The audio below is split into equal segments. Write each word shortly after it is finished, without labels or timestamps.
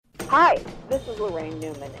Hi, this is Lorraine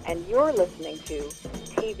Newman, and you're listening to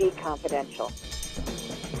TV Confidential.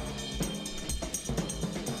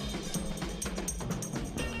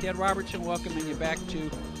 Ted Robertson welcoming you back to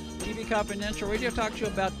TV Confidential Radio talk show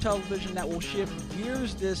about television that will shift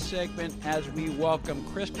gears this segment as we welcome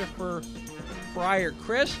Christopher Fryer.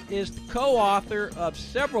 Chris is the co-author of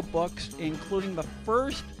several books, including the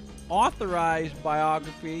first authorized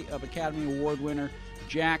biography of Academy Award winner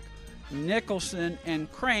Jack Nicholson,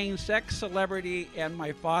 and Crane, Sex, Celebrity, and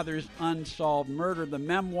My Father's Unsolved Murder, the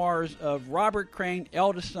memoirs of Robert Crane,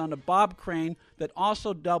 eldest son of Bob Crane, that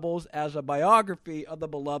also doubles as a biography of the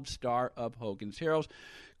beloved star of Hogan's Heroes.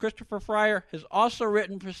 Christopher Fryer has also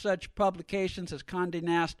written for such publications as Condé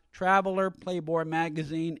Nast Traveler, Playboy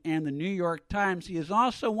Magazine, and the New York Times. He is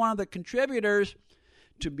also one of the contributors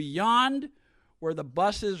to Beyond Where the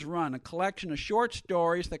Buses Run, a collection of short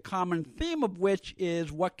stories, the common theme of which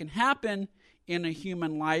is what can happen in a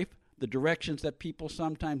human life, the directions that people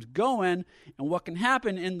sometimes go in, and what can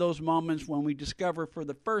happen in those moments when we discover for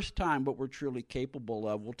the first time what we're truly capable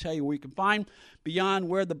of. We'll tell you where you can find Beyond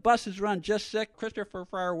Where the Buses Run. Just sick. Christopher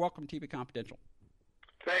Fryer, welcome to TV Confidential.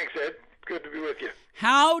 Thanks, Ed. Good to be with you.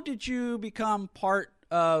 How did you become part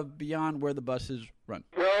of Beyond Where the Buses Run?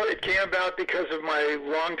 Well, it came about because of my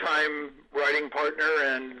longtime writing partner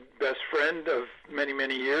and best friend of many,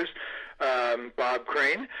 many years, Bob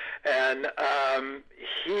Crane. And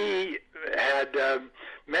he had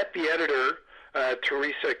met the editor,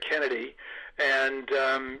 Teresa Kennedy, and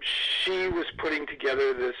she was putting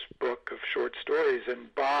together this book of short stories.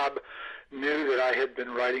 And Bob knew that I had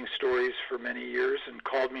been writing stories for many years and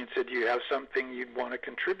called me and said, "Do you have something you'd want to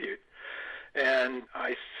contribute?" And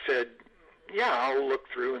I said, "Yeah, I'll look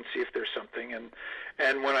through and see if there's something."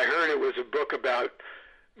 And when I heard it was a book about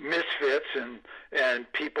misfits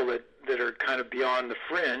and people that are kind of beyond the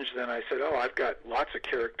fringe, then I said, "Oh, I've got lots of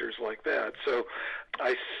characters like that." So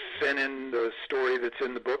I sent in the story that's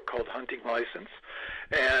in the book called Hunting License,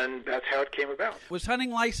 and that's how it came about. Was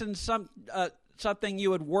Hunting License something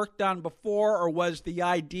you had worked on before, or was the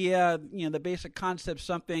idea, the basic concept,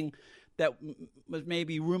 something that was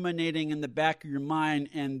maybe ruminating in the back of your mind,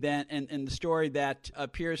 and then and the story that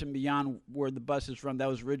appears in Beyond Where the Buses Run, that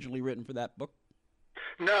was originally written for that book?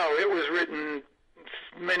 No, it was written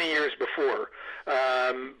many years before,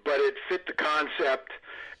 but it fit the concept,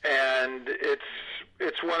 and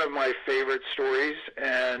it's one of my favorite stories,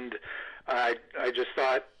 and I just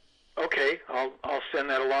thought, okay, I'll send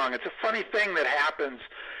that along. It's a funny thing that happens.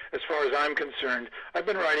 As far as I'm concerned, I've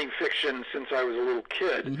been writing fiction since I was a little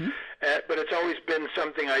kid, but it's always been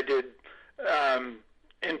something I did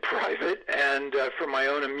in private and for my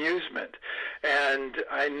own amusement. And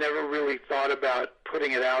I never really thought about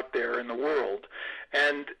putting it out there in the world.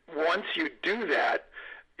 And once you do that,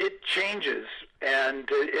 it changes, and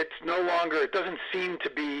it's no longer, it doesn't seem to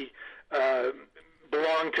be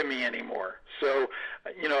belong to me anymore. So,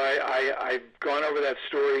 I've gone over that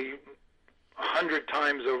story 100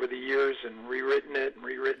 times over the years and rewritten it,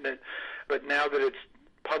 but now that it's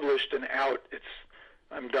published and out,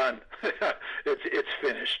 I'm done. It's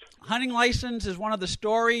finished. Hunting License is one of the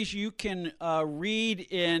stories you can read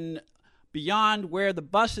in Beyond Where the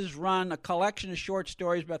Buses Run, a collection of short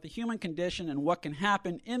stories about the human condition and what can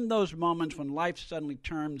happen in those moments when life suddenly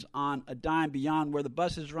turns on a dime. Beyond Where the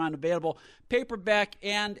Buses Run, available paperback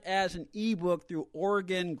and as an ebook through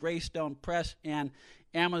Oregon, Greystone Press, and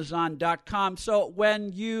Amazon.com. So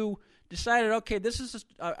when you decided, okay, this is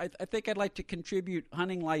I think I'd like to contribute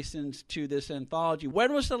Hunting License to this anthology,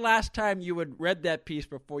 when was the last time you had read that piece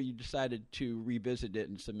before you decided to revisit it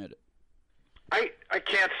and submit it? I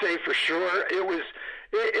can't say for sure.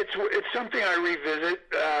 It's something I revisit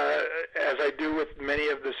as I do with many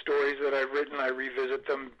of the stories that I've written. I revisit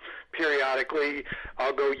them periodically.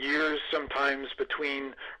 I'll go years sometimes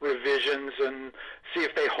between revisions and see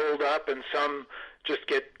if they hold up, and some just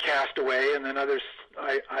get cast away, and then others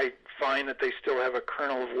I find that they still have a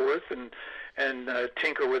kernel of worth and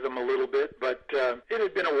tinker with them a little bit. But it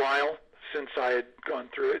had been a while since I had gone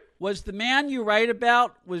through it. Was the man you write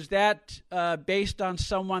about, was that based on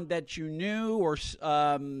someone that you knew, or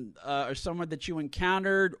someone that you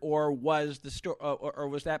encountered, or was the or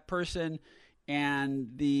was that person and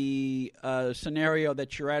the scenario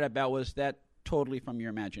that you write about, was that totally from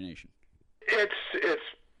your imagination? It's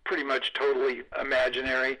pretty much totally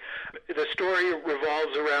imaginary. The story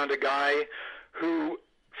revolves around a guy who,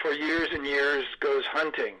 for years and years, goes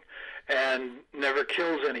hunting and never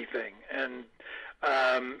kills anything, and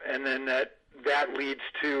then that leads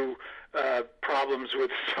to problems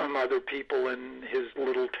with some other people in his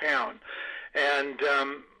little town. And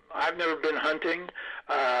I've never been hunting.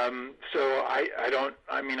 So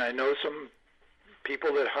I know some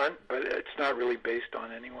people that hunt, but it's not really based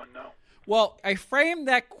on anyone, no. Well, I framed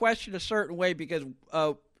that question a certain way because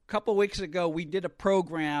a couple of weeks ago we did a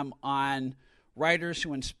program on writers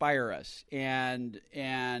who inspire us, and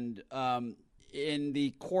in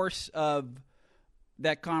the course of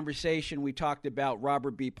that conversation, we talked about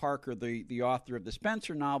Robert B. Parker, the author of the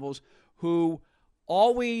Spencer novels, who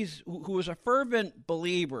was a fervent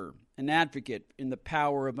believer and advocate in the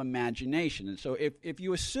power of imagination. And so if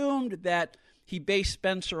you assumed that he based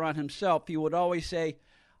Spencer on himself, he would always say,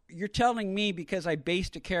 you're telling me because I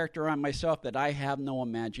based a character on myself that I have no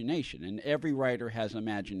imagination. And every writer has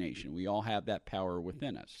imagination. We all have that power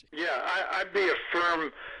within us. Yeah, I'd be a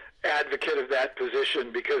firm advocate of that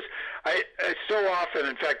position because I so often,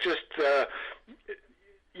 in fact, just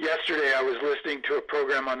yesterday I was listening to a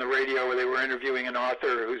program on the radio where they were interviewing an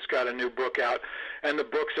author who's got a new book out, and the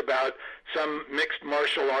book's about some mixed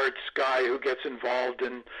martial arts guy who gets involved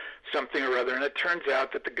in something or other, and it turns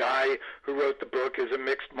out that the guy who wrote the book is a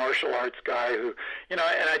mixed martial arts guy who, and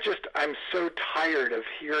I'm so tired of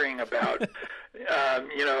hearing about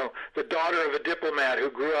the daughter of a diplomat who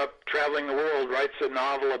grew up traveling the world writes a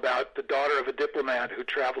novel about the daughter of a diplomat who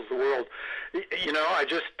travels the world.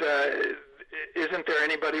 Isn't there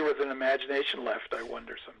anybody with an imagination left, I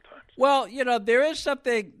wonder sometimes. Well, there is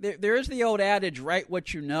something, there is the old adage, write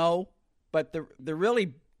what you know, but the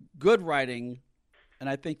really good writing, and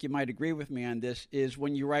I think you might agree with me on this, is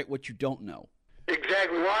when you write what you don't know.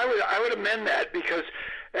 Exactly. Well, I would amend that because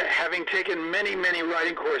having taken many, many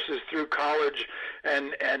writing courses through college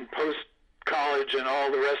and post-college and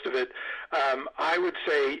all the rest of it, I would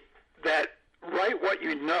say that write what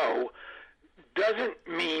you know doesn't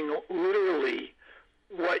mean literally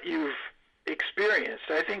what you've experienced.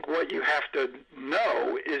 I think what you have to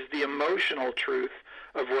know is the emotional truth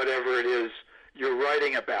of whatever it is you're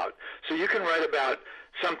writing about. So you can write about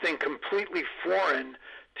something completely foreign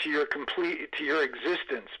to your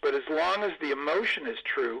existence, but as long as the emotion is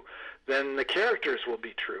true, then the characters will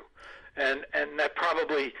be true, and that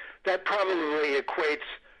probably equates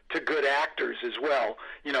to good actors as well.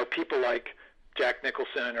 People like Jack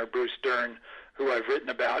Nicholson or Bruce Dern, who I've written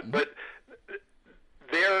about, but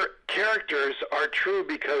their characters are true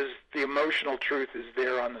because the emotional truth is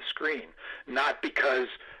there on the screen, not because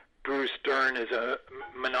Bruce Dern is a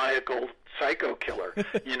maniacal psycho killer,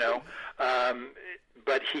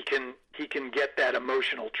 but he can get that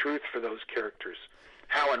emotional truth for those characters.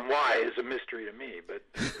 How and why is a mystery to me, but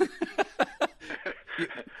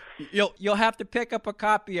you'll have to pick up a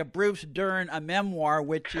copy of Bruce Dern, a memoir,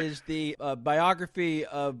 which is the biography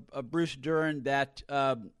of Bruce Dern that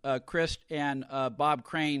Chris and Bob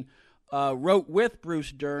Crane wrote with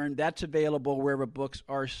Bruce Dern. That's available wherever books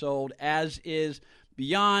are sold, as is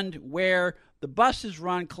Beyond Where the Buses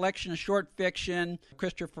Run, collection of short fiction.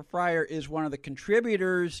 Christopher Fryer is one of the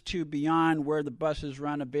contributors to Beyond Where the Buses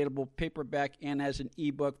Run, available paperback and as an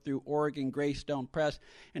ebook through Oregon Greystone Press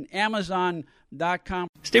and Amazon.com.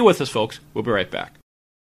 Stay with us, folks. We'll be right back.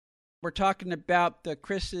 We're talking about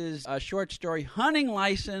Chris's short story, Hunting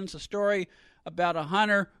License, a story about a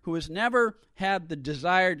hunter who has never had the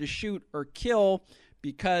desire to shoot or kill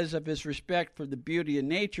because of his respect for the beauty of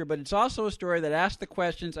nature, but it's also a story that asks the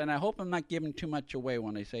questions, and I hope I'm not giving too much away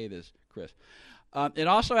when I say this, Chris. It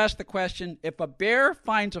also asks the question, if a bear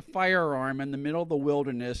finds a firearm in the middle of the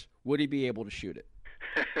wilderness, would he be able to shoot it?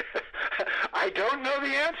 I don't know the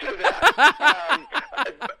answer to that.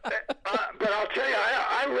 But I'll tell you,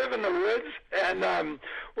 I live in the woods, and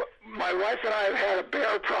my wife and I have had a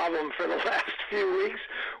bear problem for the last few weeks.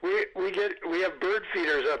 We have bird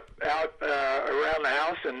feeders out around the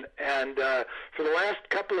house, and for the last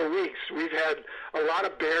couple of weeks we've had a lot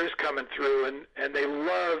of bears coming through, and they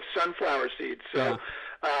love sunflower seeds. So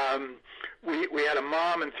we had a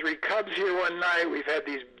mom and 3 cubs here one night. We've had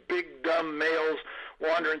these big dumb males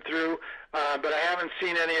wandering through, but I haven't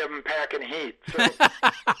seen any of them packing heat. So.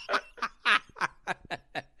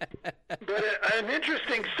 But an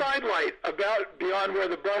interesting sidelight about Beyond Where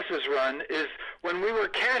the Buses Run is when we were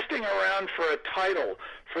casting around for a title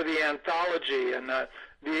for the anthology, and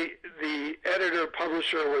the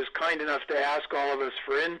editor-publisher was kind enough to ask all of us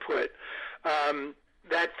for input.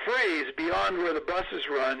 That phrase, Beyond Where the Buses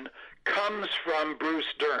Run, comes from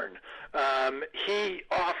Bruce Dern. He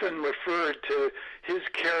often referred to his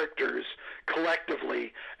characters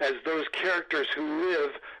collectively as those characters who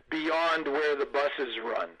live beyond where the buses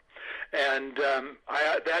run. And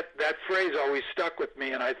that phrase always stuck with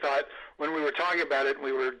me, and I thought when we were talking about it,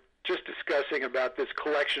 we were just discussing about this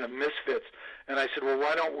collection of misfits, and I said, well,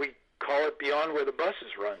 why don't we call it Beyond Where the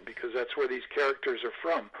Buses Run, because that's where these characters are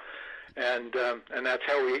from. and that's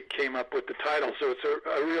how we came up with the title. So it's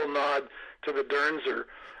a real nod to the Dernzer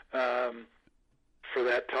for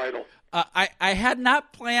that title. I had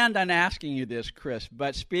not planned on asking you this, Chris,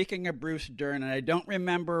 but speaking of Bruce Dern, and I don't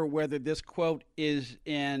remember whether this quote is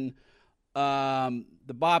in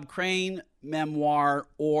the Bob Crane memoir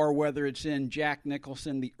or whether it's in Jack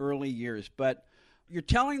Nicholson, The Early Years, but you're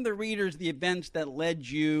telling the readers the events that led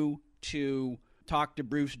you to talk to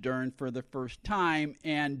Bruce Dern for the first time,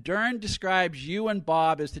 and Dern describes you and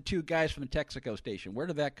Bob as the two guys from the Texaco station. Where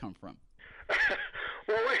did that come from?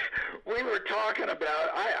 Well, we were talking about,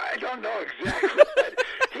 I don't know exactly, but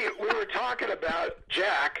we were talking about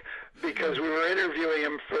Jack because we were interviewing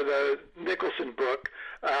him for the Nicholson book,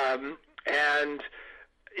 and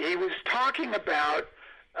he was talking about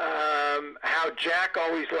how Jack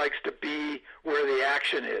always likes to be where the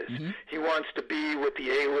action is. Mm-hmm. He wants to be with the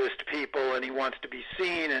A-list people, and he wants to be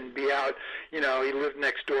seen and be out. He lived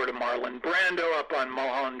next door to Marlon Brando up on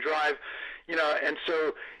Mulholland Drive, and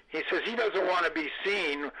so he says he doesn't want to be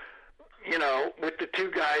seen, with the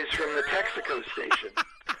two guys from the Texaco station.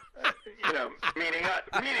 Meaning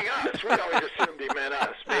us. We always assumed he meant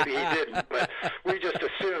us. Maybe he didn't, but we just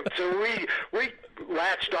assumed. So we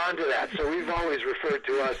latched onto that. So we've always referred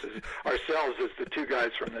to ourselves as the two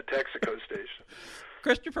guys from the Texaco station.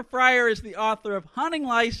 Christopher Fryer is the author of Hunting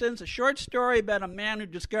License, a short story about a man who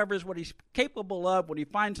discovers what he's capable of when he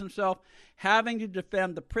finds himself having to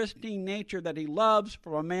defend the pristine nature that he loves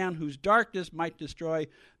from a man whose darkness might destroy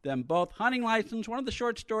them both. Hunting License, one of the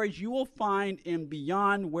short stories you will find in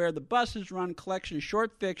Beyond Where the Buses Run collection of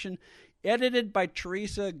short fiction, edited by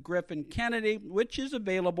Teresa Griffin Kennedy, which is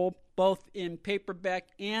available both in paperback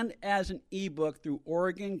and as an ebook through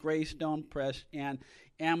Oregon Greystone Press and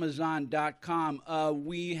Amazon.com.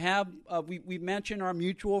 We mentioned our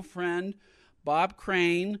mutual friend Bob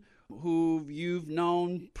Crane, who you've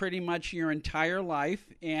known pretty much your entire life,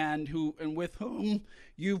 and with whom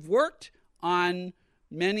you've worked on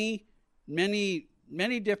many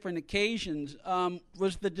different occasions.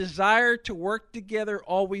 Was the desire to work together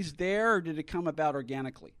always there, or did it come about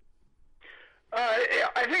organically?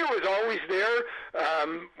 I think it was always there.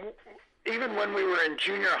 Even when we were in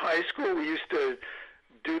junior high school, we used to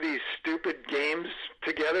do these stupid games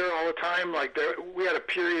together all the time. We had a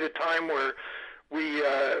period of time where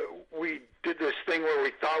we did this thing where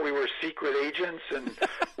we thought we were secret agents and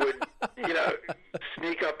would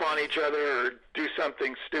sneak up on each other or do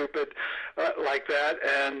something stupid like that.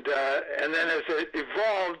 And then as it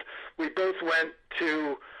evolved, we both went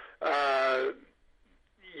to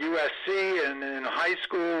USC and in high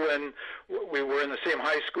school, and we were in the same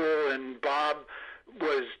high school, and Bob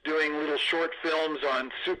was doing little short films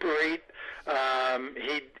on Super 8.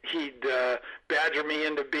 He'd badger me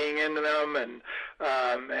into being into them, and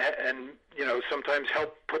sometimes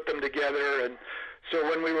help put them together. And so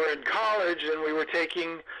when we were in college and we were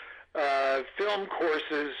taking film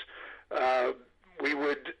courses, we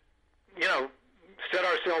would set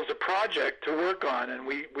ourselves a project to work on, and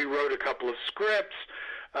we wrote a couple of scripts.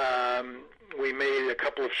 We made a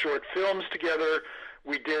couple of short films together.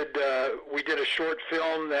 We did a short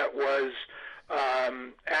film that was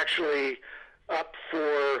actually up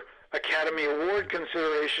for Academy Award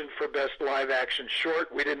consideration for Best Live Action Short.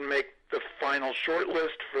 We didn't make the final short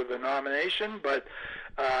list for the nomination, but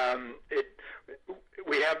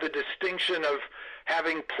we have the distinction of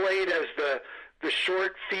having played as the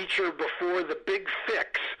short feature before The Big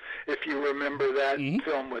Fix, if you remember that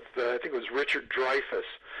film with, I think it was Richard Dreyfuss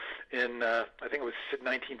in, I think it was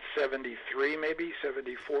 1973, maybe,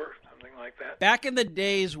 74, something like that. Back in the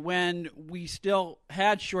days when we still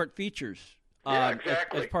had short features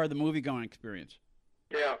exactly. as part of the movie-going experience.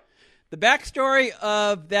 Yeah. The backstory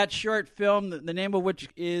of that short film, the name of which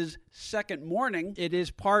is Second Morning, it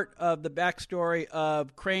is part of the backstory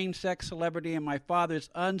of Crane, Sex, Celebrity, and My Father's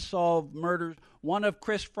Unsolved Murders, one of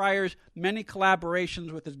Chris Fryer's many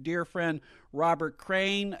collaborations with his dear friend Robert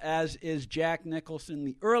Crane, as is Jack Nicholson,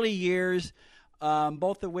 The Early Years,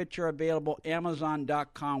 both of which are available at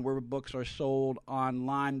Amazon.com, where books are sold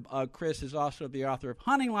online. Chris is also the author of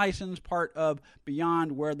Hunting License, part of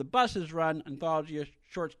Beyond Where the Buses Run, anthology of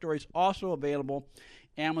short stories, also available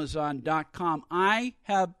Amazon.com. I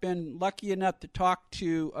have been lucky enough to talk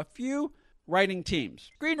to a few writing teams,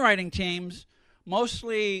 screenwriting teams,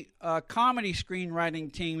 mostly comedy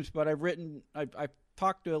screenwriting teams, but I've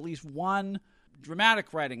talked to at least one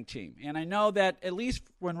dramatic writing team. And I know that at least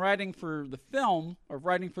when writing for the film or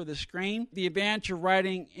writing for the screen, the advantage of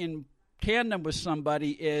writing in tandem with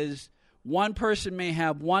somebody is one person may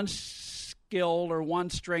have one skill or one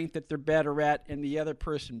strength that they're better at, and the other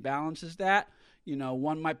person balances that.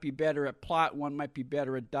 one might be better at plot, one might be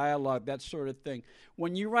better at dialogue, that sort of thing.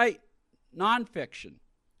 When you write nonfiction,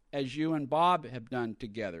 as you and Bob have done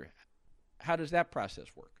together, how does that process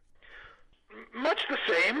work? Much the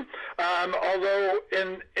same, although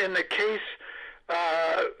in the case,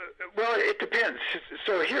 well, it depends.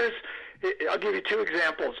 So I'll give you two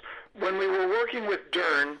examples. When we were working with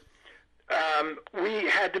Dern, we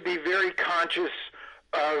had to be very conscious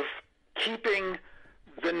of keeping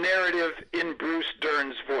the narrative in Bruce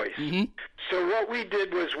Dern's voice. Mm-hmm. So what we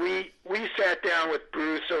did was we sat down with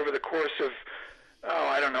Bruce over the course of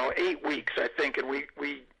 8 weeks, I think, and we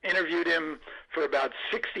interviewed him for about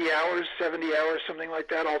 60 hours, 70 hours, something like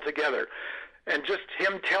that altogether. And just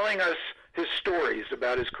him telling us his stories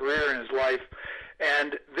about his career and his life.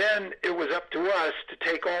 And then it was up to us to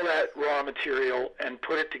take all that raw material and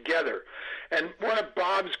put it together. And one of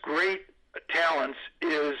Bob's great talents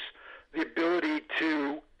is the ability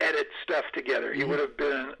to edit stuff together. He would have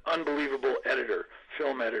been an unbelievable editor,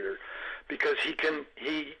 film editor, because he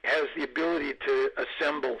has the ability to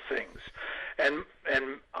assemble things. And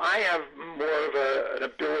I have more of an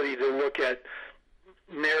ability to look at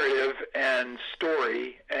narrative and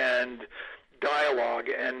story and dialogue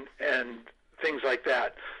and things like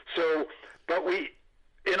that. So, but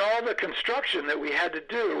in all the construction that we had to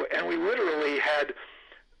do, and we literally had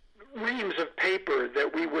reams of paper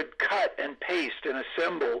that we would cut and paste and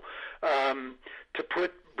assemble to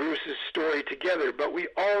put Bruce's story together. But we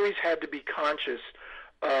always had to be conscious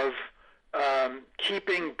of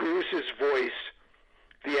keeping Bruce's voice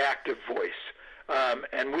the active voice.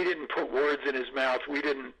 And we didn't put words in his mouth. We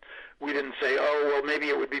didn't say, oh, well, maybe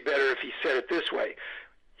it would be better if he said it this way.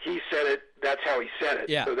 He said it, that's how he said it.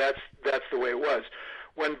 Yeah. So that's the way it was.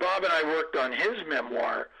 When Bob and I worked on his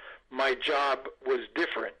memoir, my job was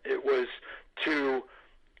different. It was to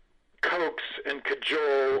coax and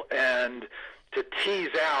cajole and to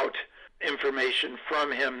tease out information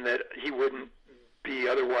from him that he wouldn't be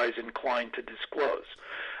otherwise inclined to disclose.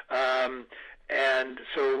 And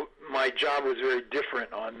so my job was very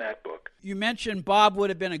different on that book. You mentioned Bob would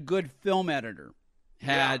have been a good film editor.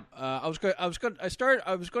 I was going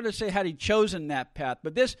to say had he chosen that path,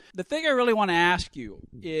 but the thing I really want to ask you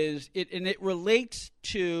is it relates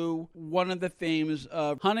to one of the themes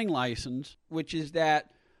of Hunting License, which is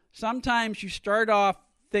that sometimes you start off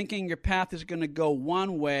thinking your path is going to go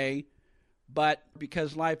one way, but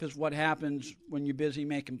because life is what happens when you're busy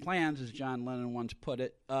making plans, as John Lennon once put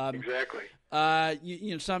it. Exactly.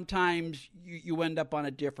 Sometimes you end up on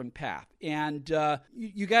a different path. And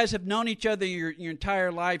you guys have known each other your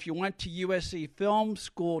entire life. You went to USC Film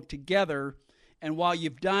School together, and while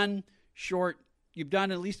you've done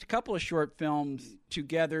at least a couple of short films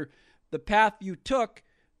together, the path you took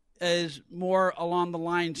is more along the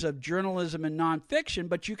lines of journalism and nonfiction,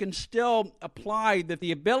 but you can still apply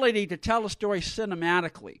the ability to tell a story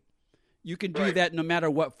cinematically. You can do that no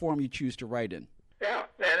matter what form you choose to write in. Yeah,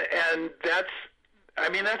 and that's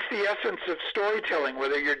the essence of storytelling,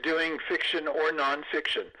 whether you're doing fiction or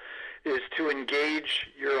nonfiction, is to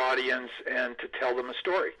engage your audience and to tell them a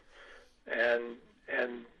story. And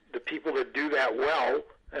the people that do that well,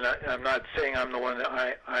 and I'm not saying I'm the one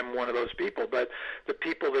that I'm one of those people, but the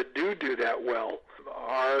people that do that well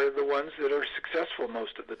are the ones that are successful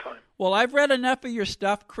most of the time. Well, I've read enough of your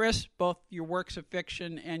stuff, Chris, both your works of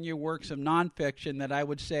fiction and your works of nonfiction, that I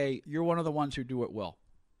would say you're one of the ones who do it well.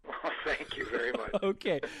 Well, thank you very much.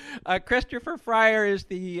 Okay. Christopher Fryer is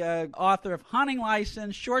the author of Hunting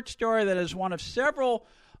License, short story that is one of several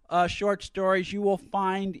short stories you will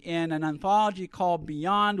find in an anthology called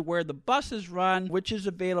Beyond Where the Buses Run, which is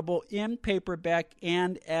available in paperback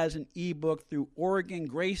and as an ebook through Oregon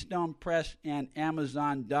Greystone Press and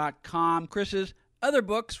Amazon.com. Chris's other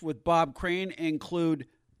books with Bob Crane include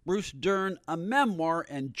Bruce Dern, a memoir,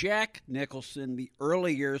 and Jack Nicholson, The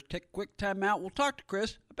Early Years. Take a quick time out. We'll talk to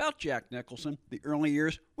Chris about Jack Nicholson, The Early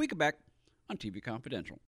Years. We come back on TV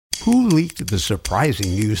Confidential. Who leaked the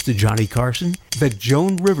surprising news to Johnny Carson that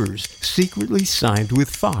Joan Rivers secretly signed with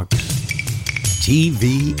Fox?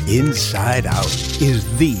 TV Inside Out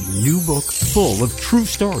is the new book full of true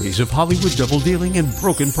stories of Hollywood double-dealing and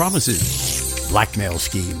broken promises, blackmail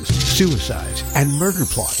schemes, suicides, and murder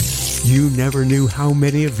plots. You never knew how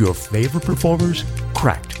many of your favorite performers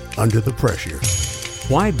cracked under the pressure.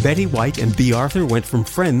 Why Betty White and Bea Arthur went from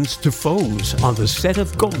friends to foes on the set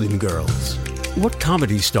of Golden Girls. What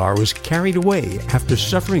comedy star was carried away after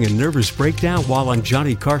suffering a nervous breakdown while on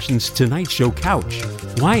Johnny Carson's Tonight Show couch?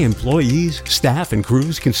 Why employees, staff, and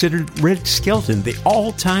crews considered Red Skelton the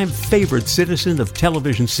all-time favorite citizen of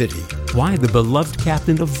Television City? Why the beloved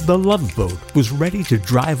captain of the Love Boat was ready to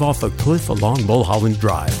drive off a cliff along Mulholland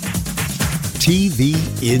Drive? TV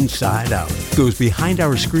Inside Out goes behind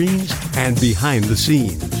our screens and behind the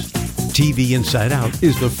scenes. TV Inside Out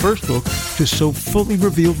is the first book to so fully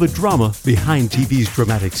reveal the drama behind TV's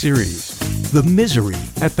dramatic series, the misery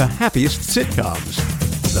at the happiest sitcoms,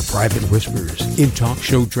 the private whispers in talk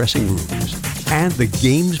show dressing rooms, and the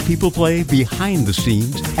games people play behind the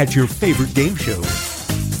scenes at your favorite game show.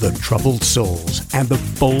 The troubled souls and the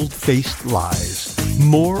bold-faced lies.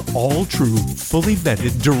 More all-true, fully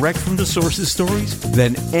vetted, direct from the sources stories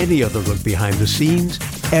than any other look behind the scenes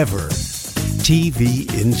ever.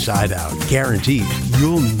 TV Inside Out guarantees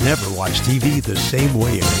you'll never watch TV the same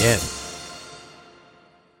way again.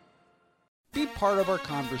 Be part of our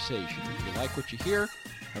conversation. If you like what you hear,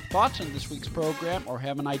 have thoughts on this week's program, or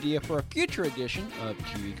have an idea for a future edition of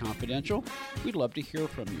TV Confidential, we'd love to hear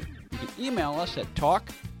from you. You can email us at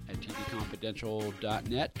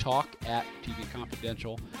talk@tvconfidential.net,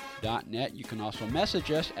 talk@tvconfidential.net. You can also message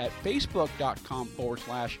us at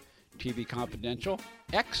facebook.com/TV Confidential,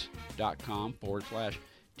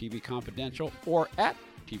 x.com/TV Confidential, or at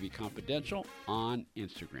TV Confidential on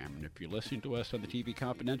Instagram. And if you're listening to us on the TV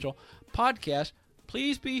Confidential podcast,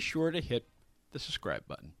 please be sure to hit the subscribe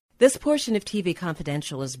button. This portion of TV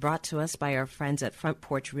Confidential is brought to us by our friends at Front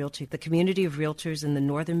Porch Realty, the community of realtors in the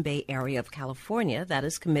Northern Bay area of California that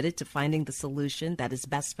is committed to finding the solution that is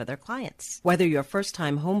best for their clients. Whether you're a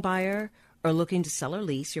first-time home buyer or looking to sell or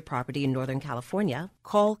lease your property in Northern California,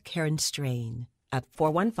 call Karen Strain at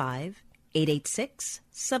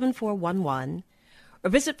 415-886-7411 or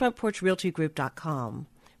visit frontporchrealtygroup.com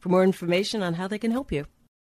for more information on how they can help you.